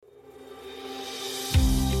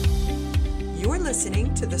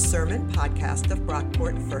listening to the Sermon Podcast of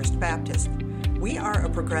Brockport First Baptist. We are a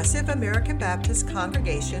progressive American Baptist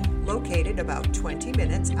congregation located about 20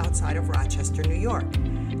 minutes outside of Rochester, New York.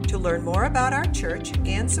 To learn more about our church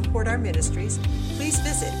and support our ministries, please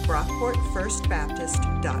visit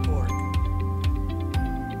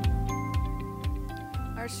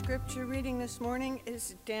brockportfirstbaptist.org. Our scripture reading this morning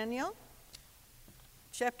is Daniel,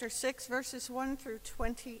 chapter 6, verses 1 through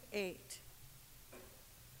 28.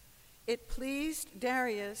 It pleased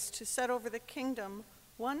Darius to set over the kingdom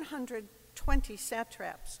 120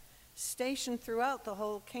 satraps, stationed throughout the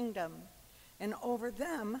whole kingdom, and over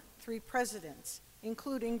them 3 presidents,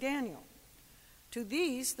 including Daniel. To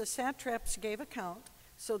these the satraps gave account,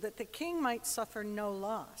 so that the king might suffer no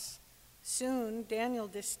loss. Soon Daniel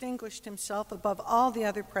distinguished himself above all the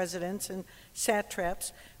other presidents and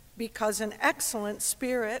satraps, because an excellent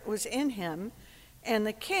spirit was in him, and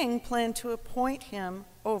the king planned to appoint him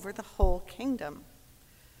over the whole kingdom.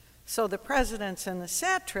 So the presidents and the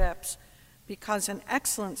satraps, because an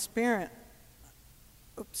excellent spirit,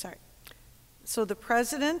 So the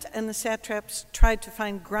president and the satraps tried to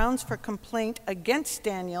find grounds for complaint against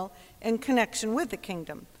Daniel in connection with the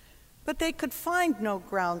kingdom. But they could find no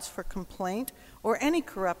grounds for complaint or any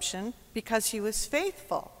corruption because he was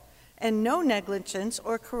faithful, and no negligence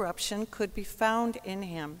or corruption could be found in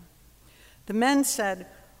him. The men said,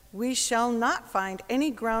 "We shall not find any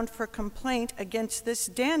ground for complaint against this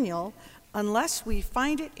Daniel unless we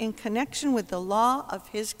find it in connection with the law of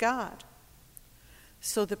his God."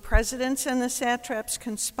 So the presidents and the satraps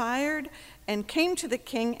conspired and came to the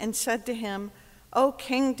king and said to him, "O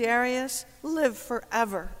King Darius, live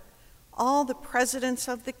forever. All the presidents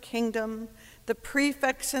of the kingdom, the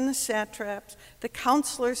prefects and the satraps, the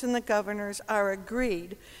counselors and the governors are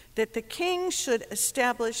agreed that the king should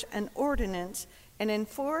establish an ordinance and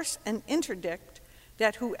enforce an interdict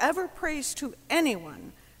that whoever prays to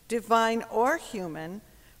anyone, divine or human,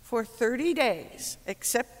 for 30 days,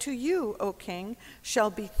 except to you, O king, shall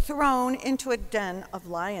be thrown into a den of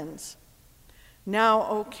lions. Now,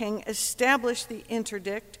 O king, establish the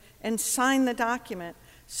interdict and sign the document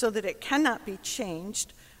so that it cannot be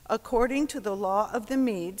changed according to the law of the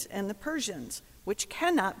Medes and the Persians, which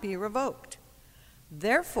cannot be revoked."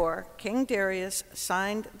 Therefore, King Darius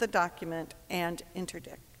signed the document and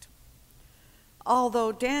interdict.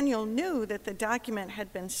 Although Daniel knew that the document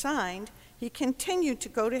had been signed, he continued to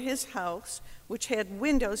go to his house, which had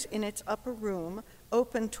windows in its upper room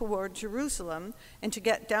open toward Jerusalem, and to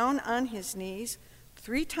get down on his knees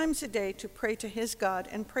 3 times a day to pray to his God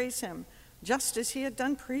and praise him, just as he had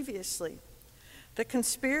done previously. The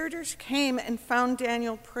conspirators came and found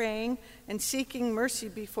Daniel praying and seeking mercy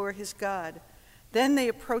before his God. Then they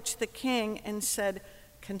approached the king and said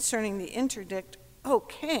concerning the interdict, "O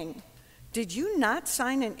king, did you not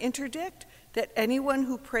sign an interdict that anyone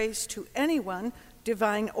who prays to anyone,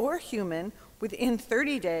 divine or human, within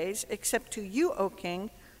 30 days, except to you, O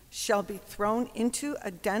king, shall be thrown into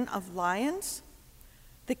a den of lions?"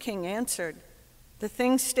 The king answered, "The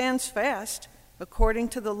thing stands fast, according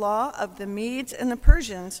to the law of the Medes and the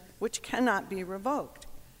Persians, which cannot be revoked."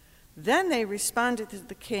 Then they responded to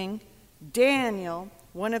the king, "Daniel,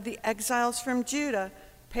 one of the exiles from Judah,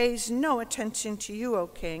 pays no attention to you, O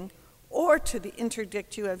king, or to the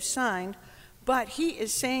interdict you have signed, but he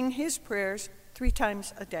is saying his prayers 3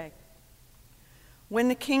 times a day." When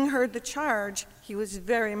the king heard the charge, he was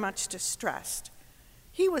very much distressed.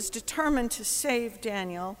 He was determined to save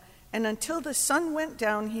Daniel, and until the sun went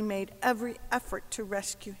down, he made every effort to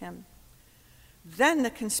rescue him. Then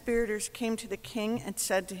the conspirators came to the king and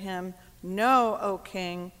said to him, "Know, O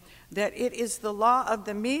king, that it is the law of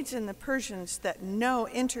the Medes and the Persians that no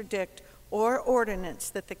interdict or ordinance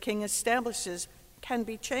that the king establishes can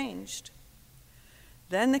be changed."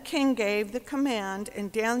 Then the king gave the command,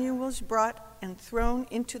 and Daniel was brought and thrown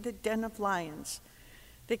into the den of lions.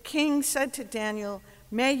 The king said to Daniel,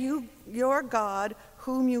 "May your God,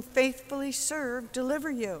 whom you faithfully serve, deliver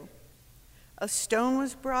you." A stone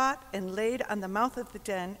was brought and laid on the mouth of the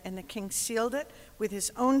den, and the king sealed it with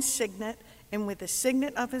his own signet and with the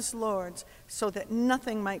signet of his lords, so that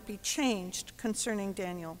nothing might be changed concerning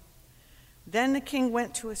Daniel. Then the king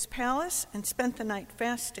went to his palace and spent the night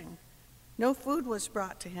fasting. No food was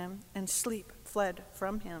brought to him, and sleep fled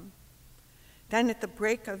from him. Then at the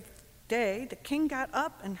break of day, the king got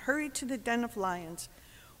up and hurried to the den of lions.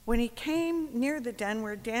 When he came near the den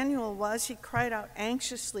where Daniel was, he cried out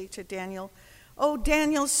anxiously to Daniel, "O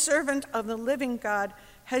Daniel, servant of the living God,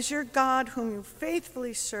 has your God, whom you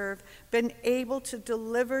faithfully serve, been able to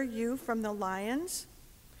deliver you from the lions?"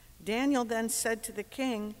 Daniel then said to the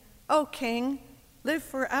king, "O king, live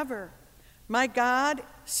forever. My God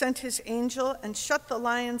sent his angel and shut the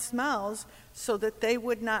lions' mouths so that they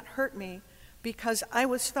would not hurt me, because I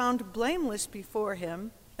was found blameless before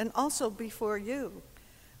him and also before you.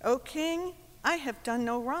 O king, I have done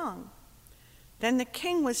no wrong." Then the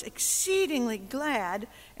king was exceedingly glad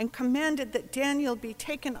and commanded that Daniel be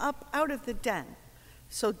taken up out of the den.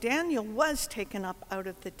 So Daniel was taken up out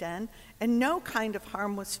of the den, and no kind of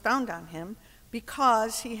harm was found on him,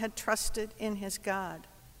 because he had trusted in his God.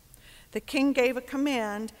 The king gave a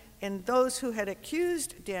command, and those who had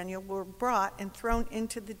accused Daniel were brought and thrown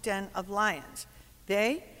into the den of lions,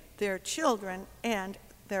 they, their children, and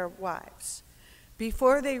their wives.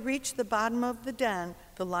 Before they reached the bottom of the den,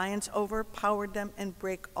 the lions overpowered them and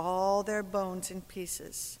brake all their bones in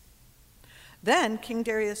pieces. Then King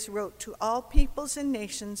Darius wrote to all peoples and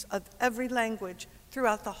nations of every language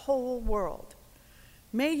throughout the whole world,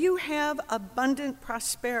 "May you have abundant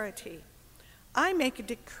prosperity. I make a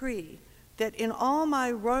decree that in all my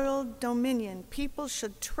royal dominion people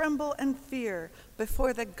should tremble and fear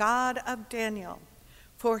before the God of Daniel,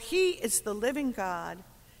 for he is the living God,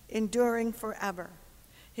 enduring forever.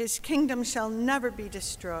 His kingdom shall never be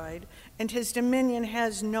destroyed, and his dominion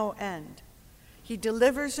has no end. He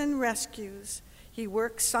delivers and rescues. He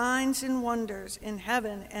works signs and wonders in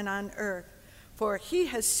heaven and on earth, for he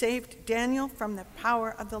has saved Daniel from the power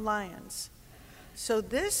of the lions." So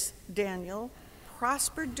this Daniel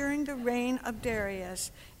prospered during the reign of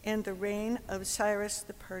Darius and the reign of Cyrus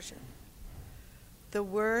the Persian. The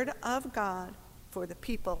word of God for the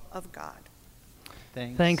people of God.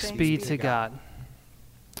 Thanks be to God.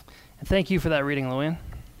 And thank you for that reading, Luann.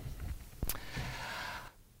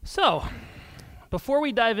 So, before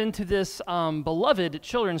we dive into this beloved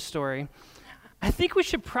children's story, I think we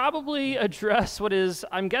should probably address what is,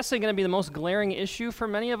 I'm guessing, going to be the most glaring issue for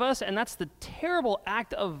many of us, and that's the terrible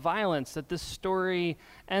act of violence that this story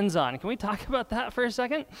ends on. Can we talk about that for a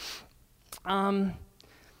second?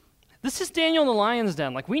 This is Daniel in the lion's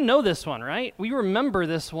den. Like, we know this one, right? We remember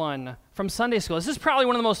this one from Sunday school. This is probably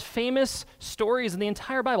one of the most famous stories in the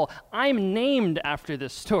entire Bible. I'm named after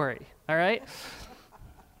this story, all right?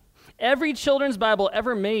 Every children's Bible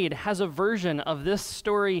ever made has a version of this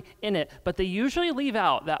story in it, but they usually leave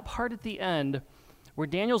out that part at the end where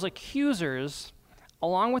Daniel's accusers,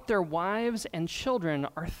 along with their wives and children,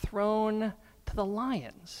 are thrown to the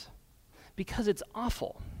lions because it's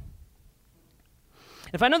awful.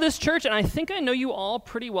 If I know this church, and I think I know you all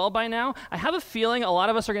pretty well by now, I have a feeling a lot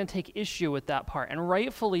of us are going to take issue with that part, and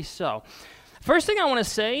rightfully so. First thing I want to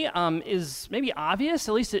say is maybe obvious,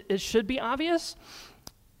 at least it should be obvious.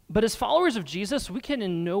 But as followers of Jesus, we can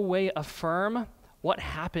in no way affirm what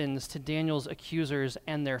happens to Daniel's accusers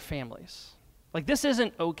and their families. Like, this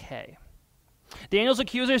isn't okay. Daniel's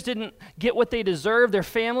accusers didn't get what they deserved. Their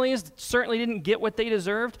families certainly didn't get what they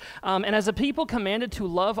deserved. And as a people commanded to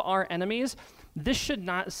love our enemies, this should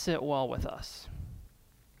not sit well with us.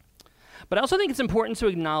 But I also think it's important to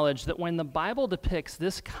acknowledge that when the Bible depicts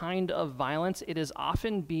this kind of violence, it is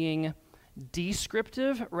often being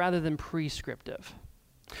descriptive rather than prescriptive.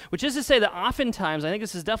 Which is to say that oftentimes, I think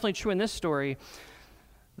this is definitely true in this story,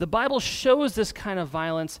 the Bible shows this kind of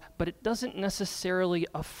violence, but it doesn't necessarily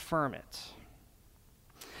affirm it.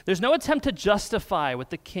 There's no attempt to justify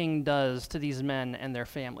what the king does to these men and their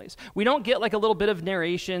families. We don't get like a little bit of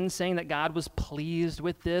narration saying that God was pleased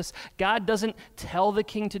with this. God doesn't tell the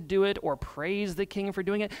king to do it or praise the king for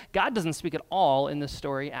doing it. God doesn't speak at all in this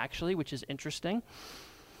story, actually, which is interesting.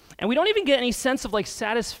 And we don't even get any sense of like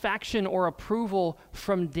satisfaction or approval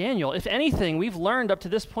from Daniel. If anything, we've learned up to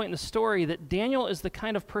this point in the story that Daniel is the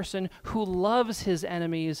kind of person who loves his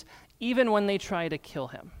enemies even when they try to kill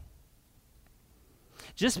him.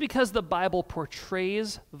 Just because the Bible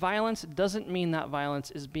portrays violence doesn't mean that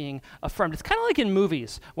violence is being affirmed. It's kind of like in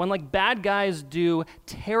movies when like bad guys do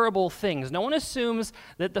terrible things. No one assumes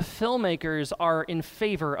that the filmmakers are in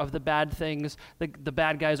favor of the bad things the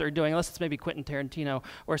bad guys are doing, unless it's maybe Quentin Tarantino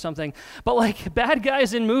or something. But like bad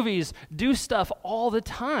guys in movies do stuff all the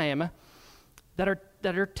time that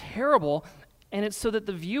are terrible, and it's so that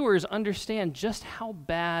the viewers understand just how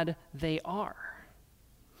bad they are.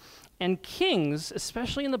 And kings,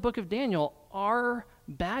 especially in the book of Daniel, are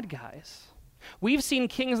bad guys. We've seen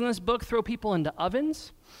kings in this book throw people into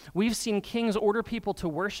ovens. We've seen kings order people to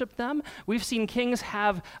worship them. We've seen kings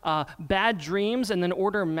have bad dreams and then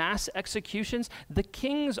order mass executions. The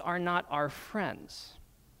kings are not our friends.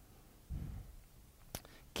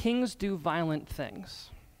 Kings do violent things.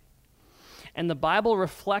 And the Bible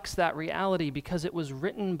reflects that reality because it was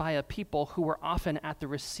written by a people who were often at the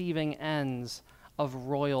receiving ends of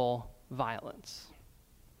royal violence.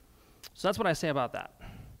 So that's what I say about that.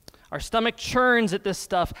 Our stomach churns at this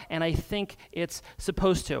stuff, and I think it's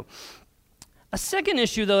supposed to. A second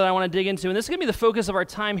issue, though, that I want to dig into, and this is going to be the focus of our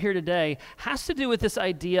time here today, has to do with this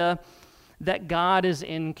idea that God is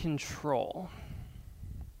in control.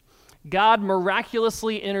 God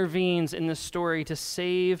miraculously intervenes in this story to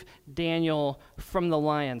save Daniel from the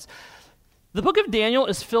lions. The book of Daniel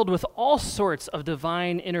is filled with all sorts of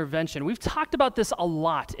divine intervention. We've talked about this a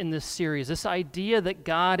lot in this series, this idea that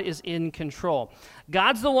God is in control.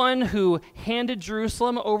 God's the one who handed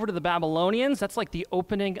Jerusalem over to the Babylonians. That's like the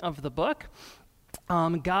opening of the book.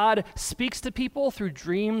 God speaks to people through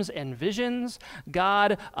dreams and visions.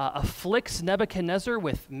 God afflicts Nebuchadnezzar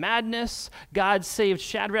with madness. God saved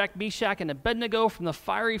Shadrach, Meshach, and Abednego from the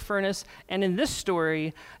fiery furnace. And in this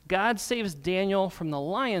story, God saves Daniel from the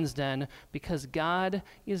lion's den because God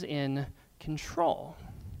is in control.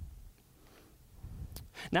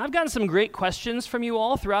 Now, I've gotten some great questions from you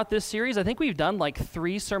all throughout this series. I think we've done like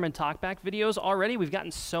 3 sermon talkback videos already. We've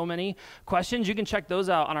gotten so many questions. You can check those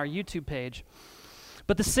out on our YouTube page.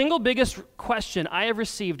 But the single biggest question I have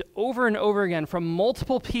received over and over again from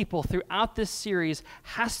multiple people throughout this series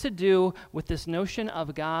has to do with this notion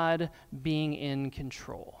of God being in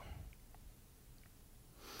control.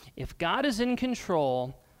 If God is in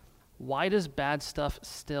control, why does bad stuff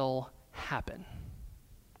still happen?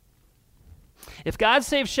 If God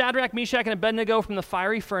saved Shadrach, Meshach, and Abednego from the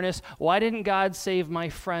fiery furnace, why didn't God save my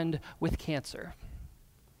friend with cancer?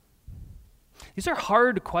 These are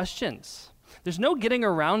hard questions. There's no getting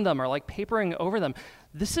around them or like papering over them.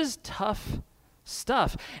 This is tough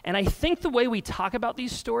stuff. And I think the way we talk about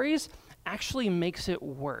these stories actually makes it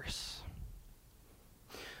worse.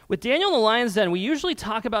 With Daniel in the lion's den, we usually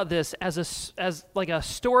talk about this as like a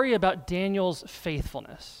story about Daniel's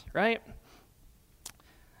faithfulness, right?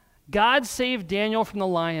 God saved Daniel from the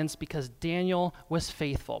lions because Daniel was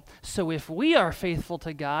faithful. So if we are faithful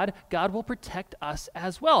to God, God will protect us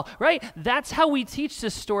as well, right? That's how we teach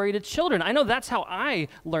this story to children. I know that's how I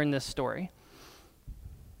learned this story.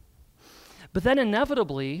 But then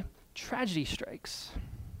inevitably, tragedy strikes.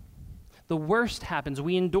 The worst happens.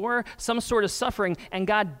 We endure some sort of suffering, and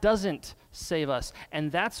God doesn't save us. And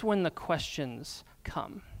that's when the questions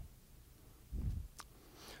come.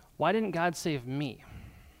 Why didn't God save me?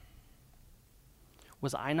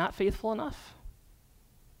 Was I not faithful enough?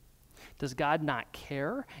 Does God not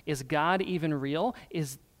care? Is God even real?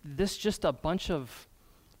 Is this just a bunch of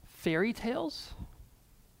fairy tales?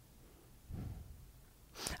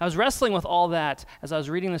 I was wrestling with all that as I was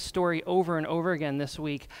reading the story over and over again this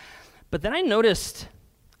week, but then I noticed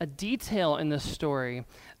a detail in this story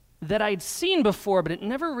that I'd seen before, but it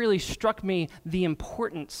never really struck me the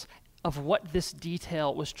importance of what this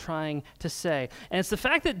detail was trying to say. And it's the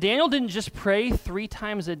fact that Daniel didn't just pray 3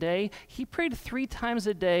 times a day. He prayed 3 times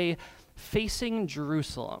a day facing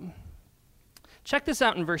Jerusalem. Check this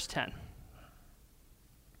out in verse 10.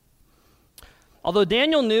 Although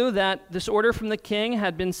Daniel knew that this order from the king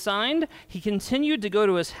had been signed, he continued to go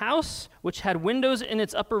to his house, which had windows in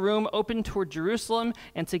its upper room open toward Jerusalem,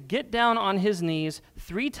 and to get down on his knees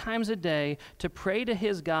 3 times a day to pray to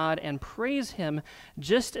his God and praise him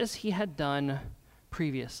just as he had done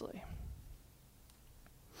previously.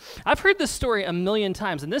 I've heard this story a million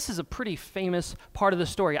times, and this is a pretty famous part of the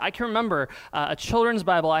story. I can remember a children's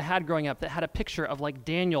Bible I had growing up that had a picture of like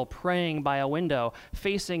Daniel praying by a window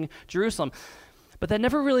facing Jerusalem. But that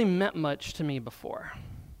never really meant much to me before.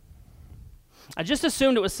 I just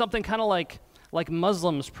assumed it was something kind of like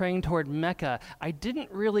Muslims praying toward Mecca. I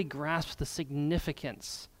didn't really grasp the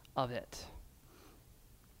significance of it.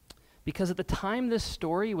 Because at the time this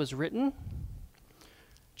story was written,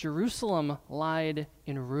 Jerusalem lied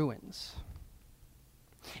in ruins.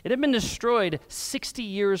 It had been destroyed 60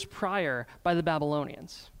 years prior by the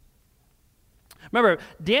Babylonians. Remember,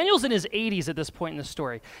 Daniel's in his 80s at this point in the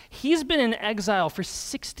story. He's been in exile for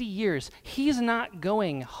 60 years. He's not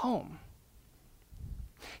going home.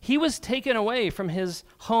 He was taken away from his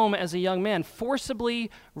home as a young man, forcibly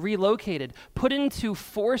relocated, put into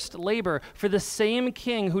forced labor for the same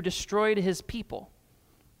king who destroyed his people.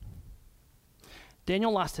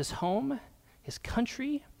 Daniel lost his home, his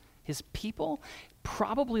country, his people,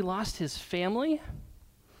 probably lost his family.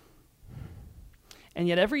 And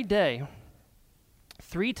yet every day,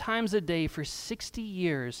 3 times a day for 60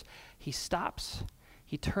 years, he stops,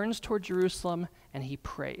 he turns toward Jerusalem, and he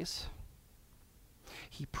prays.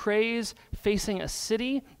 He prays facing a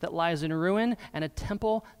city that lies in ruin and a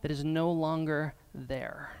temple that is no longer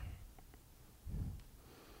there.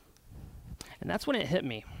 And that's when it hit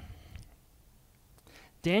me.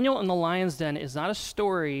 Daniel in the lion's den is not a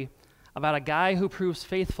story about a guy who proves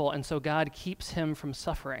faithful and so God keeps him from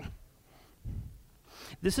suffering.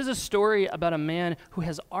 This is a story about a man who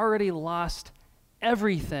has already lost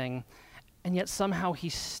everything, and yet somehow he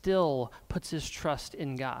still puts his trust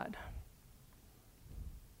in God.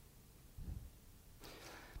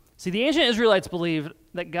 See, the ancient Israelites believed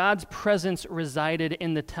that God's presence resided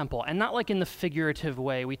in the temple, and not like in the figurative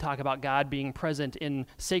way we talk about God being present in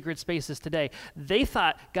sacred spaces today. They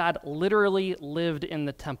thought God literally lived in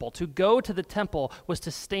the temple. To go to the temple was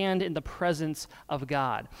to stand in the presence of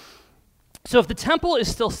God. So if the temple is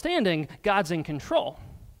still standing, God's in control.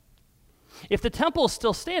 If the temple is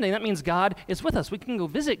still standing, that means God is with us. We can go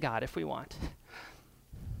visit God if we want.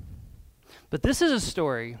 But this is a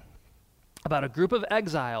story about a group of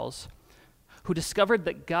exiles who discovered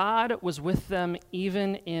that God was with them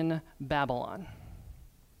even in Babylon.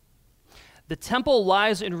 The temple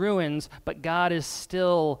lies in ruins, but God is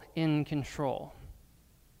still in control.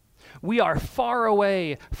 We are far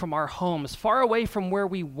away from our homes, far away from where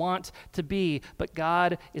we want to be, but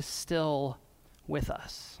God is still with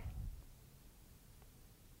us.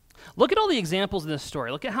 Look at all the examples in this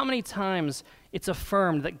story. Look at how many times it's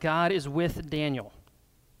affirmed that God is with Daniel.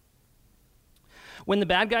 When the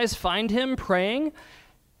bad guys find him praying,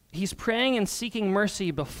 he's praying and seeking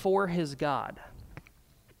mercy before his God.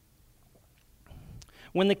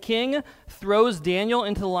 When the king throws Daniel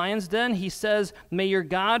into the lion's den, he says, "May your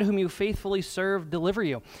God whom you faithfully serve deliver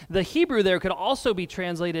you." The Hebrew there could also be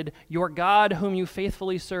translated, "Your God whom you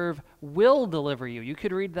faithfully serve will deliver you." You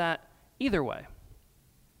could read that either way.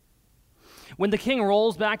 When the king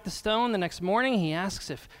rolls back the stone the next morning, he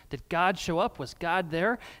asks did God show up? Was God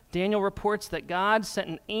there? Daniel reports that God sent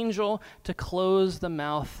an angel to close the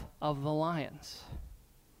mouth of the lions.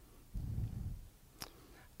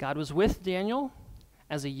 God was with Daniel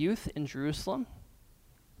as a youth in Jerusalem.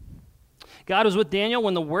 God was with Daniel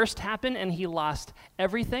when the worst happened and he lost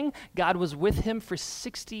everything. God was with him for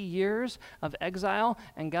 60 years of exile,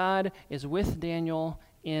 and God is with Daniel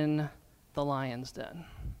in the lion's den.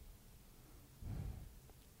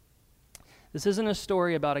 This isn't a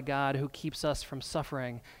story about a God who keeps us from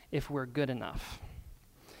suffering if we're good enough.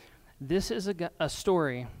 This is a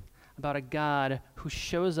story about a God who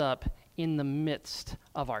shows up in the midst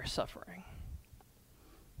of our suffering.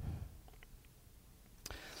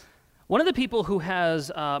 One of the people who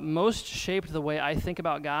has most shaped the way I think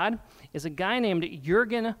about God is a guy named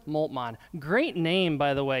Jürgen Moltmann. Great name,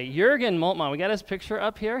 by the way, Jürgen Moltmann. We got his picture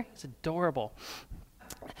up here. He's adorable.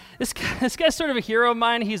 This guy's sort of a hero of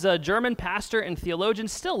mine. He's a German pastor and theologian,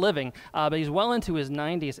 still living, but he's well into his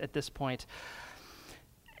 90s at this point.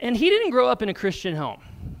 And he didn't grow up in a Christian home.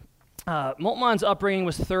 Moltmann's upbringing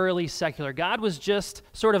was thoroughly secular. God was just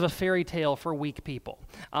sort of a fairy tale for weak people.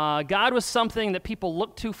 God was something that people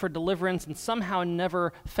looked to for deliverance and somehow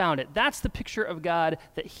never found it. That's the picture of God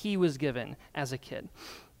that he was given as a kid.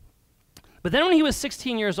 But then when he was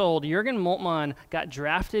 16 years old, Jürgen Moltmann got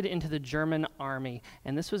drafted into the German army,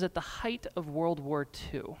 and this was at the height of World War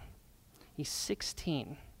II. He's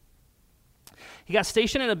 16. He got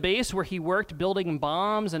stationed at a base where he worked building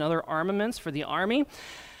bombs and other armaments for the army,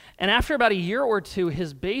 and after about a year or two,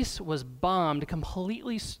 his base was bombed,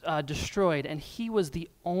 completely destroyed, and he was the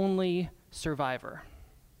only survivor.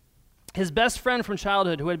 His best friend from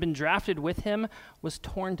childhood, who had been drafted with him, was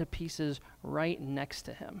torn to pieces right next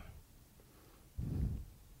to him.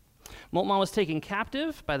 Moltmann was taken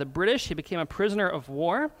captive by the British. He became a prisoner of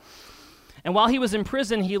war. And while he was in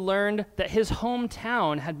prison, he learned that his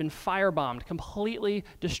hometown had been firebombed, completely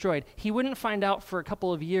destroyed. He wouldn't find out for a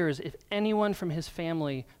couple of years if anyone from his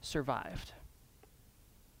family survived.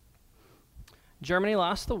 Germany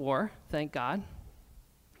lost the war, thank God.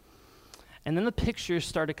 And then the pictures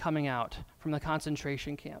started coming out from the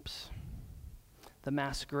concentration camps, the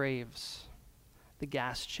mass graves, the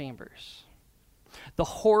gas chambers. The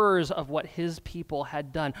horrors of what his people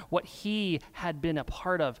had done, what he had been a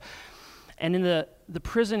part of. And in the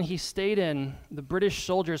prison he stayed in, the British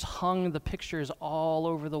soldiers hung the pictures all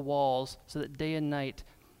over the walls so that day and night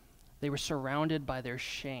they were surrounded by their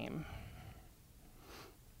shame.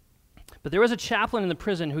 But there was a chaplain in the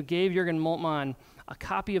prison who gave Jürgen Moltmann a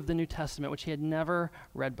copy of the New Testament, which he had never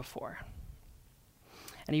read before.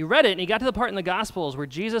 And he read it, and he got to the part in the Gospels where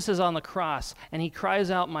Jesus is on the cross, and he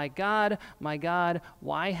cries out, my God,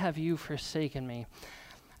 why have you forsaken me?"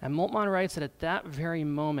 And Moltmann writes that at that very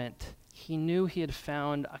moment, he knew he had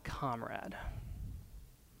found a comrade.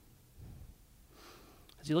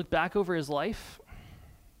 As he looked back over his life,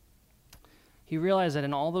 he realized that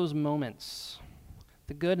in all those moments,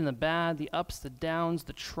 the good and the bad, the ups, the downs,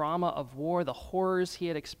 the trauma of war, the horrors he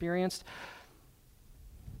had experienced,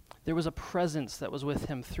 there was a presence that was with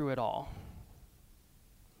him through it all.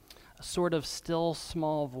 A sort of still,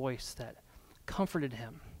 small voice that comforted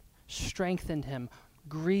him, strengthened him,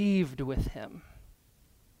 grieved with him.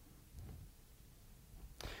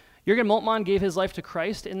 Jürgen Moltmann gave his life to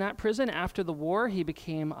Christ in that prison. After the war, he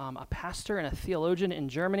became a pastor and a theologian in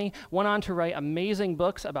Germany, went on to write amazing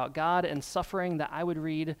books about God and suffering that I would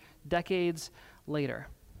read decades later.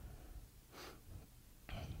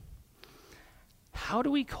 How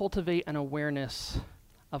do we cultivate an awareness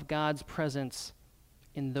of God's presence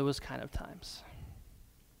in those kind of times?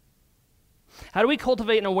 How do we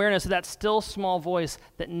cultivate an awareness of that still small voice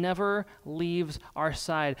that never leaves our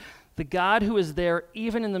side? The God who is there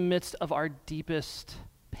even in the midst of our deepest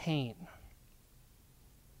pain.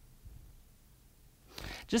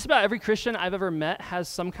 Just about every Christian I've ever met has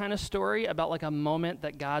some kind of story about like a moment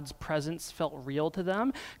that God's presence felt real to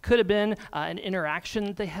them. Could have been an interaction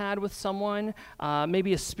that they had with someone,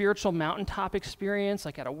 maybe a spiritual mountaintop experience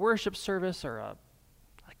like at a worship service or a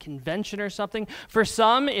convention or something. For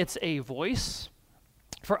some, it's a voice.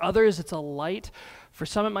 For others, it's a light. For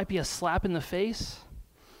some, it might be a slap in the face.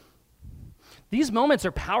 These moments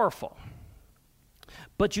are powerful,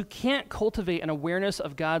 but you can't cultivate an awareness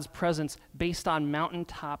of God's presence based on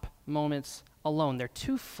mountaintop moments alone. They're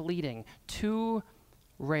too fleeting, too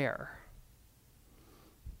rare.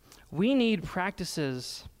 We need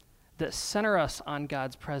practices that center us on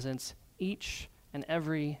God's presence each and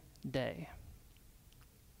every day.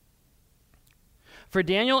 For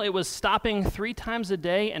Daniel, it was stopping 3 times a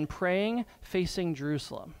day and praying, facing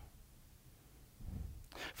Jerusalem.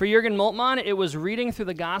 For Jürgen Moltmann, it was reading through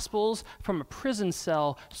the Gospels from a prison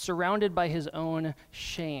cell surrounded by his own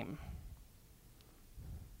shame.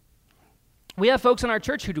 We have folks in our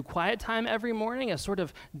church who do quiet time every morning, a sort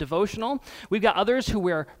of devotional. We've got others who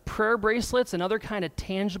wear prayer bracelets and other kind of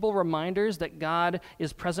tangible reminders that God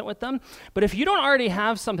is present with them. But if you don't already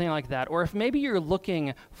have something like that, or if maybe you're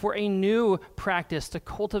looking for a new practice to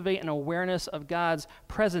cultivate an awareness of God's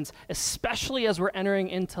presence, especially as we're entering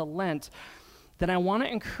into Lent, then I want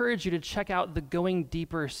to encourage you to check out the Going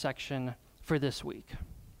Deeper section for this week.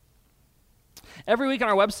 Every week on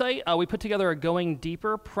our website, we put together a Going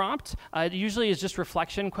Deeper prompt. It usually is just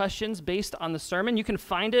reflection questions based on the sermon. You can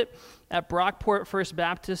find it at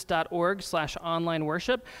brockportfirstbaptist.org/online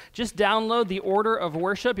worship. Just download the order of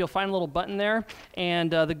worship. You'll find a little button there, and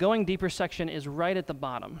the Going Deeper section is right at the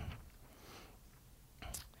bottom.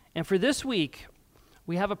 And for this week,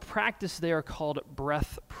 we have a practice there called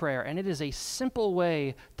breath prayer, and it is a simple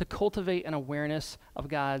way to cultivate an awareness of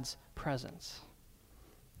God's presence.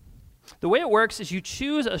 The way it works is you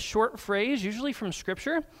choose a short phrase, usually from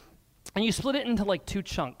Scripture, and you split it into like 2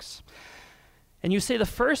 chunks. And you say the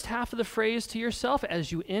first half of the phrase to yourself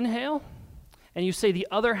as you inhale, and you say the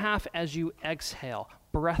other half as you exhale.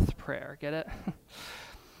 Breath prayer, get it?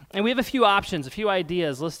 And we have a few options, a few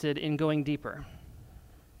ideas listed in Going Deeper.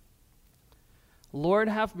 Lord,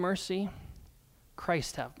 have mercy.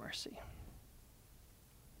 Christ, have mercy.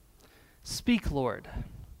 Speak, Lord.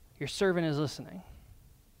 Your servant is listening.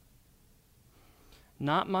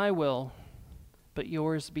 Not my will, but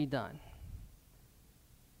yours be done.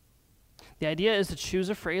 The idea is to choose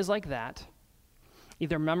a phrase like that,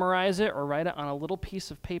 either memorize it or write it on a little piece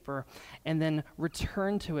of paper, and then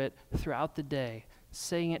return to it throughout the day,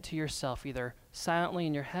 saying it to yourself, either silently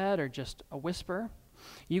in your head or just a whisper.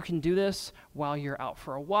 You can do this while you're out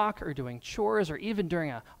for a walk or doing chores or even during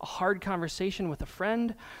a hard conversation with a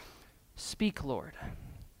friend. Speak, Lord.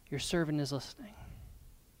 Your servant is listening.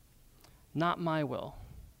 Not my will,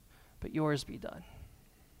 but yours be done.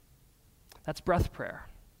 That's breath prayer.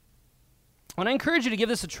 I want to encourage you to give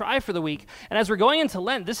this a try for the week. And as we're going into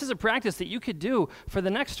Lent, this is a practice that you could do for the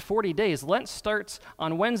next 40 days. Lent starts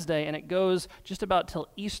on Wednesday and it goes just about till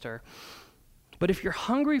Easter. But if you're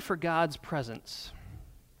hungry for God's presence,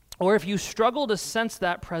 or if you struggle to sense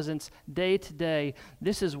that presence day to day,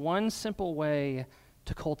 this is one simple way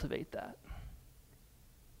to cultivate that.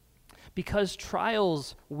 Because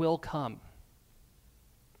trials will come.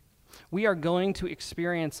 We are going to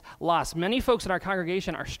experience loss. Many folks in our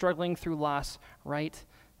congregation are struggling through loss right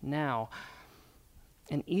now.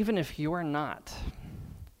 And even if you are not,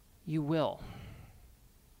 you will.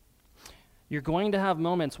 You're going to have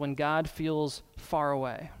moments when God feels far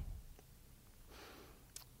away.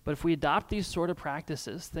 But if we adopt these sort of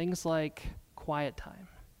practices, things like quiet time,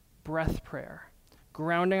 breath prayer,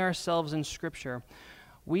 grounding ourselves in Scripture,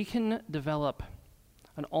 we can develop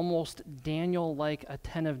an almost Daniel-like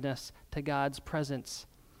attentiveness to God's presence,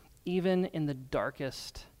 even in the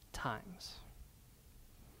darkest times.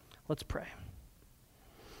 Let's pray.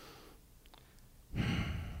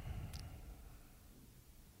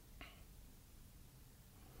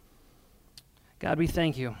 God, we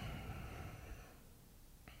thank you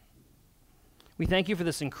We thank you for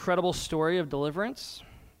this incredible story of deliverance.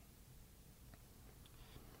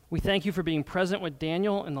 We thank you for being present with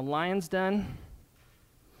Daniel in the lion's den.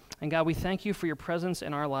 And God, we thank you for your presence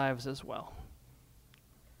in our lives as well.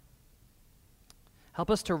 Help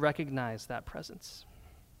us to recognize that presence.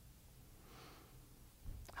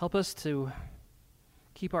 Help us to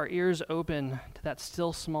keep our ears open to that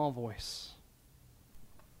still small voice.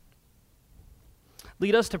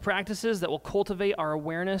 Lead us to practices that will cultivate our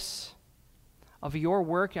awareness of your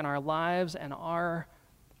work in our lives and our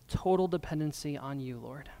total dependency on you,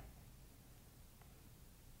 Lord.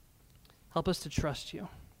 Help us to trust you.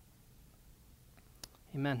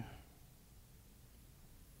 Amen.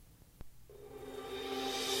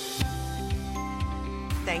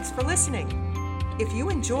 Thanks for listening. If you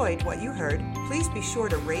enjoyed what you heard, please be sure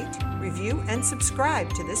to rate, review, and subscribe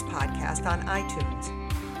to this podcast on iTunes.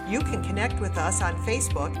 You can connect with us on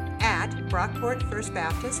Facebook at Brockport First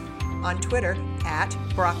Baptist, on Twitter at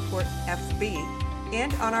BrockportFB,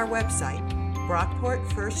 and on our website,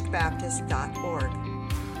 brockportfirstbaptist.org.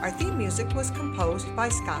 Our theme music was composed by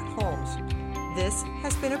Scott Holmes. This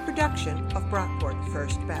has been a production of Brockport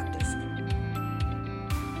First Baptist.